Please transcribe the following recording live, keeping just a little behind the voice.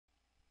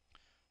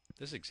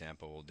This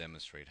example will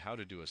demonstrate how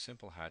to do a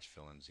simple hatch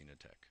fill in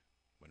Xenetech.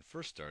 When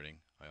first starting,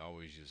 I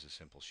always use a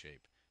simple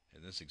shape.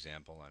 In this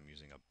example, I'm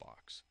using a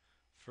box.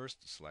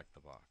 First, select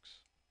the box.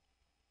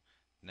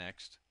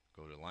 Next,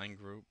 go to Line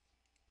Group,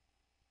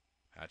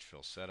 Hatch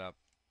Fill Setup.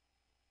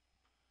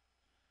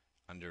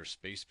 Under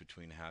space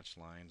between hatch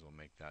lines, we'll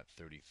make that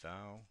 30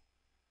 thou.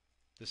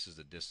 This is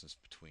the distance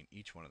between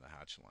each one of the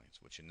hatch lines,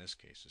 which in this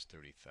case is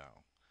 30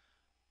 thou.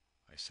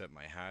 I set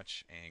my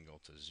hatch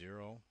angle to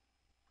 0.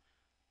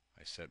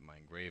 I set my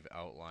engrave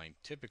outline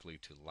typically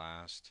to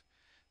last.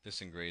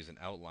 This engraves an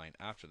outline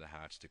after the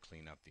hatch to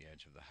clean up the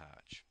edge of the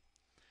hatch.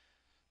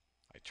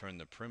 I turn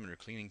the perimeter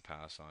cleaning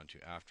pass on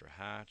to after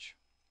hatch.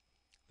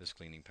 This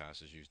cleaning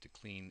pass is used to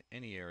clean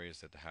any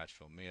areas that the hatch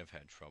fill may have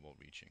had trouble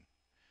reaching.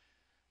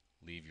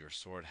 Leave your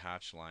sort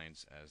hatch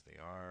lines as they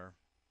are.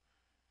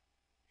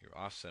 Your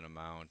offset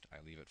amount,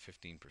 I leave at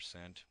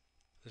 15%.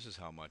 This is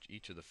how much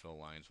each of the fill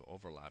lines will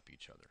overlap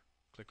each other.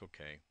 Click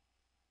OK.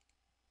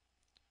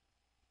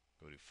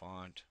 Go to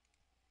Font,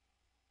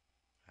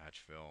 Hatch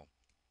Fill,